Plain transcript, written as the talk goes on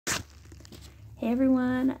Hey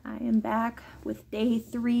everyone, I am back with day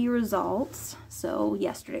 3 results, so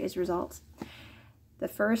yesterday's results. The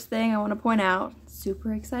first thing I want to point out,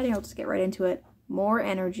 super exciting, I'll just get right into it, more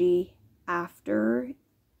energy after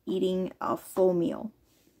eating a full meal.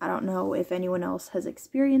 I don't know if anyone else has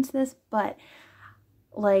experienced this, but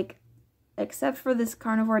like, except for this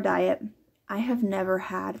carnivore diet, I have never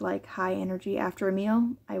had like high energy after a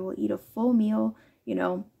meal. I will eat a full meal,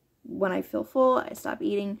 when I feel full, I stop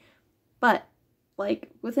eating, but like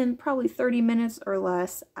within probably 30 minutes or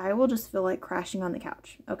less, I will just feel like crashing on the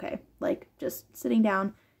couch. Okay, like just sitting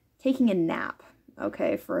down, taking a nap,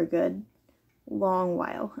 okay, for a good long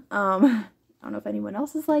while. I don't know if anyone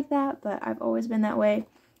else is like that, but I've always been that way.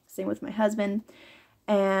 Same with my husband.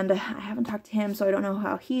 And I haven't talked to him, so I don't know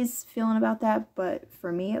how he's feeling about that, but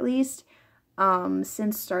for me at least,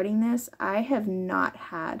 since starting this, I have not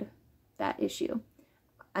had that issue.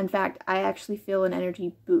 In fact, I actually feel an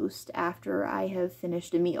energy boost after I have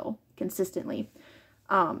finished a meal consistently.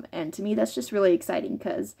 And to me, that's just really exciting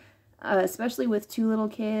because, especially with 2 little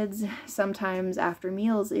kids, sometimes after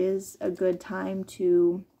meals is a good time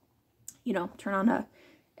to, turn on a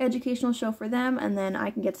educational show for them and then I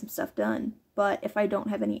can get some stuff done. But if I don't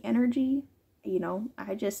have any energy,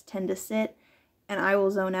 I just tend to sit and I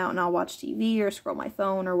will zone out and I'll watch TV or scroll my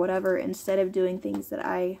phone or whatever instead of doing things that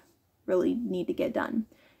I really need to get done.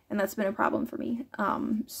 And that's been a problem for me.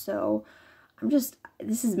 So this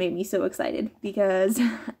has made me so excited because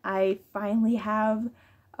I finally have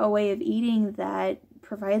a way of eating that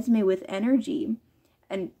provides me with energy.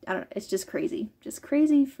 And I don't know, it's just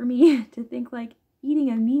crazy for me to think like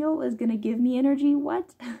eating a meal is gonna give me energy.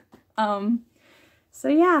 What? So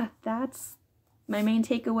yeah, that's my main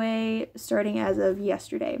takeaway starting as of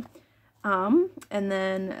yesterday. And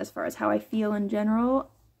then as far as how I feel in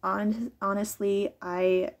general, honestly,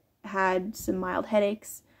 I had some mild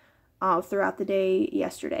headaches throughout the day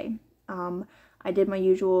yesterday. I did my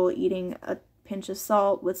usual eating a pinch of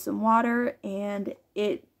salt with some water, and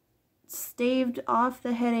it staved off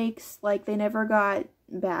the headaches. Like, they never got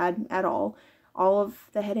bad at all. All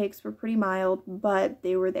of the headaches were pretty mild, but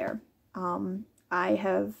they were there. I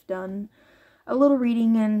have done a little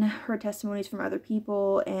reading and heard testimonies from other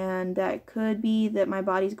people, and that could be that my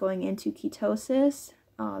body's going into ketosis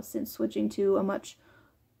since switching to a much,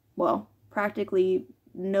 practically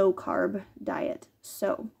no carb diet.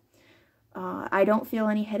 So I don't feel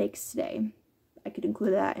any headaches today. I could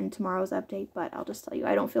include that in tomorrow's update, but I'll just tell you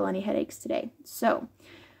I don't feel any headaches today. So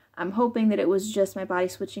I'm hoping that it was just my body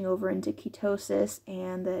switching over into ketosis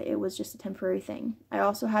and that it was just a temporary thing. I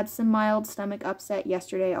also had some mild stomach upset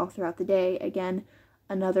yesterday all throughout the day. Again,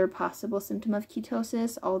 another possible symptom of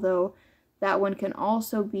ketosis, although that one can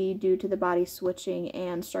also be due to the body switching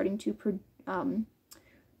and starting to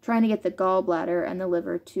trying to get the gallbladder and the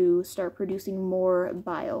liver to start producing more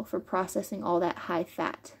bile for processing all that high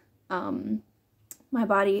fat. My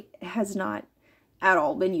body has not at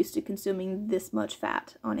all been used to consuming this much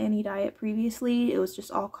fat on any diet previously. It was just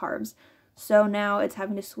all carbs. So now it's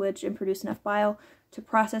having to switch and produce enough bile to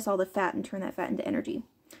process all the fat and turn that fat into energy.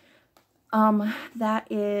 That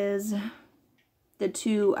is the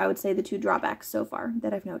two drawbacks so far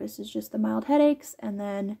that I've noticed is just the mild headaches and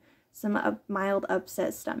then some mild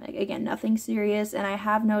upset stomach. Again, nothing serious, and I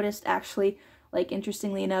have noticed actually, like,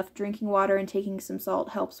 interestingly enough, drinking water and taking some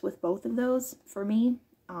salt helps with both of those for me.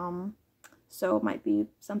 So it might be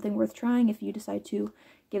something worth trying if you decide to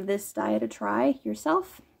give this diet a try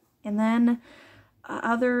yourself. And then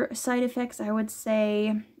other side effects, I would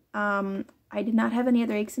say, I did not have any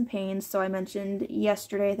other aches and pains. So I mentioned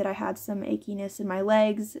yesterday that I had some achiness in my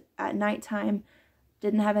legs at nighttime.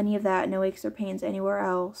 Didn't have any of that, no aches or pains anywhere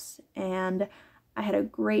else, and I had a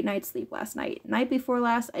great night's sleep last night. Night before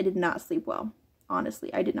last, I did not sleep well.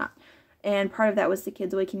 Honestly, I did not. And part of that was the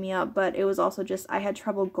kids waking me up, but it was also just I had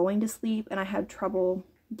trouble going to sleep, and I had trouble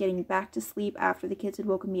getting back to sleep after the kids had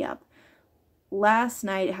woken me up. Last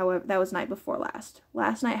night, however, that was night before last.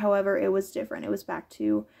 Last night, however, it was different. It was back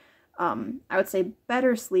to, I would say,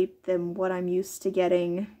 better sleep than what I'm used to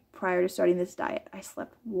getting prior to starting this diet. I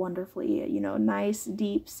slept wonderfully, nice,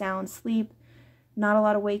 deep, sound sleep, not a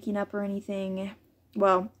lot of waking up or anything.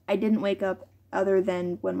 Well, I didn't wake up other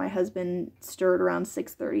than when my husband stirred around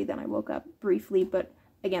 6:30, then I woke up briefly, but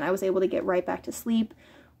again, I was able to get right back to sleep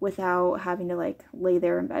without having to like lay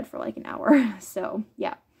there in bed for like an hour. So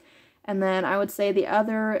yeah. And then I would say the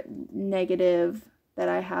other negative that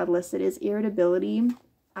I had listed is irritability.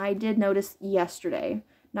 I did notice yesterday,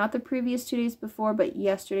 not the previous 2 days before, but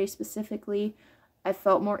yesterday specifically, I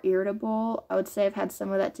felt more irritable. I would say I've had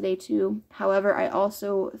some of that today too. However, I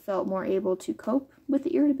also felt more able to cope with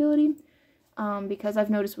the irritability. because I've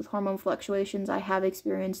noticed with hormone fluctuations, I have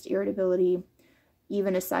experienced irritability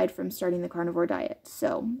even aside from starting the carnivore diet.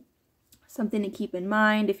 So something to keep in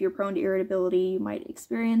mind. If you're prone to irritability, you might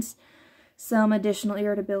experience some additional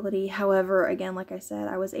irritability. However, again, like I said,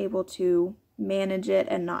 I was able to manage it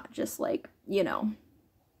and not just like, you know,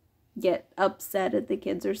 get upset at the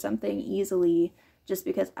kids or something easily just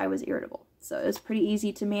because I was irritable. So it was pretty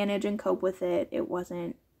easy to manage and cope with it. It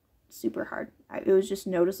wasn't super hard. It was just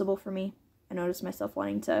noticeable for me. I noticed myself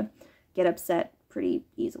wanting to get upset pretty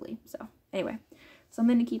easily. So anyway,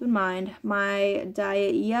 something to keep in mind. My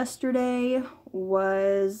diet yesterday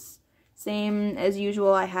was same as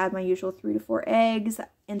usual. I had my usual 3 to 4 eggs.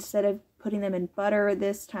 Instead of putting them in butter,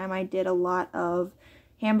 this time I did a lot of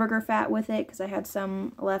hamburger fat with it because I had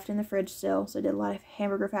some left in the fridge still. So I did a lot of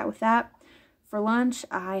hamburger fat with that. For lunch,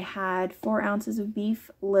 I had 4 ounces of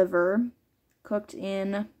beef liver cooked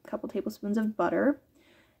in a couple tablespoons of butter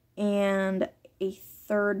and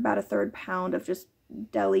about a third pound of just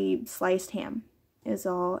deli sliced ham is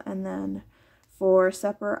all. And then for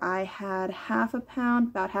supper, I had about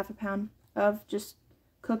half a pound of just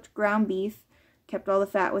cooked ground beef. Kept all the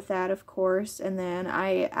fat with that, of course. And then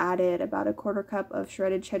I added about a 1/4 cup of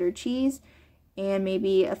shredded cheddar cheese and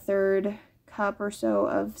maybe a 1/3 cup or so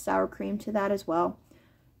of sour cream to that as well.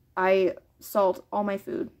 I salt all my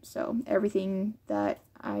food, so everything that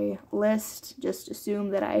I list, just assume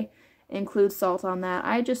that I include salt on that.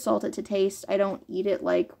 I just salt it to taste. I don't eat it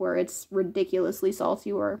like where it's ridiculously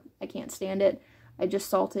salty or I can't stand it. I just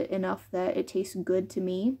salt it enough that it tastes good to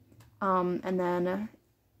me. And then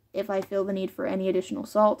if I feel the need for any additional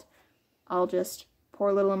salt, I'll just pour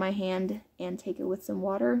a little in my hand and take it with some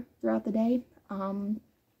water throughout the day.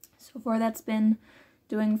 So far that's been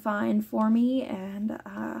doing fine for me, and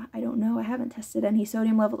I don't know, I haven't tested any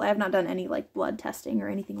sodium levels. I have not done any like blood testing or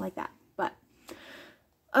anything like that, but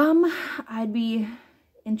I'd be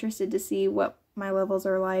interested to see what my levels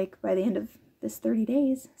are like by the end of this 30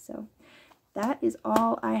 days. So that is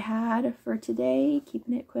all I had for today.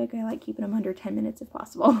 Keeping it quick. I like keeping them under 10 minutes if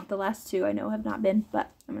possible. The last 2 I know have not been,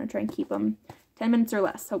 but I'm going to try and keep them 10 minutes or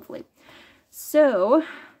less, hopefully. So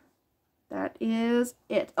that is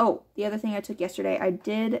it. Oh, the other thing I took yesterday, I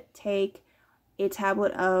did take a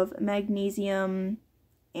tablet of magnesium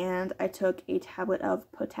and I took a tablet of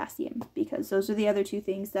potassium because those are the other 2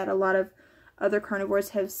 things that a lot of other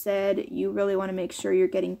carnivores have said you really want to make sure you're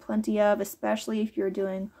getting plenty of, especially if you're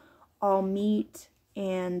doing all meat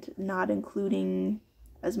and not including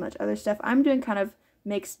as much other stuff. I'm doing kind of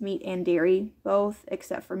mixed meat and dairy, both,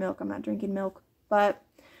 except for milk. I'm not drinking milk, but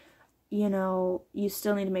you know, you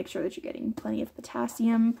still need to make sure that you're getting plenty of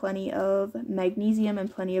potassium, plenty of magnesium,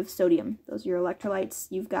 and plenty of sodium. Those are your electrolytes.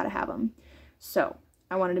 You've got to have them. So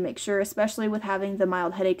I wanted to make sure, especially with having the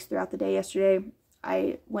mild headaches throughout the day yesterday,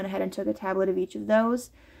 I went ahead and took a tablet of each of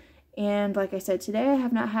those. And like I said, today I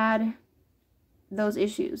have not had those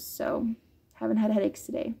issues, so haven't had headaches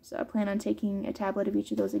today. So I plan on taking a tablet of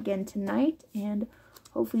each of those again tonight, and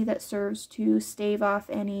hopefully that serves to stave off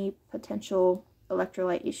any potential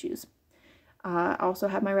electrolyte issues. I also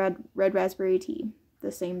have my red raspberry tea,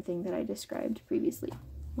 the same thing that I described previously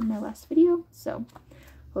in my last video. So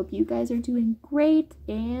hope you guys are doing great,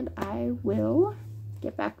 and I will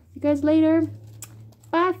get back with you guys later.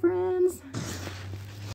 Bye, friends!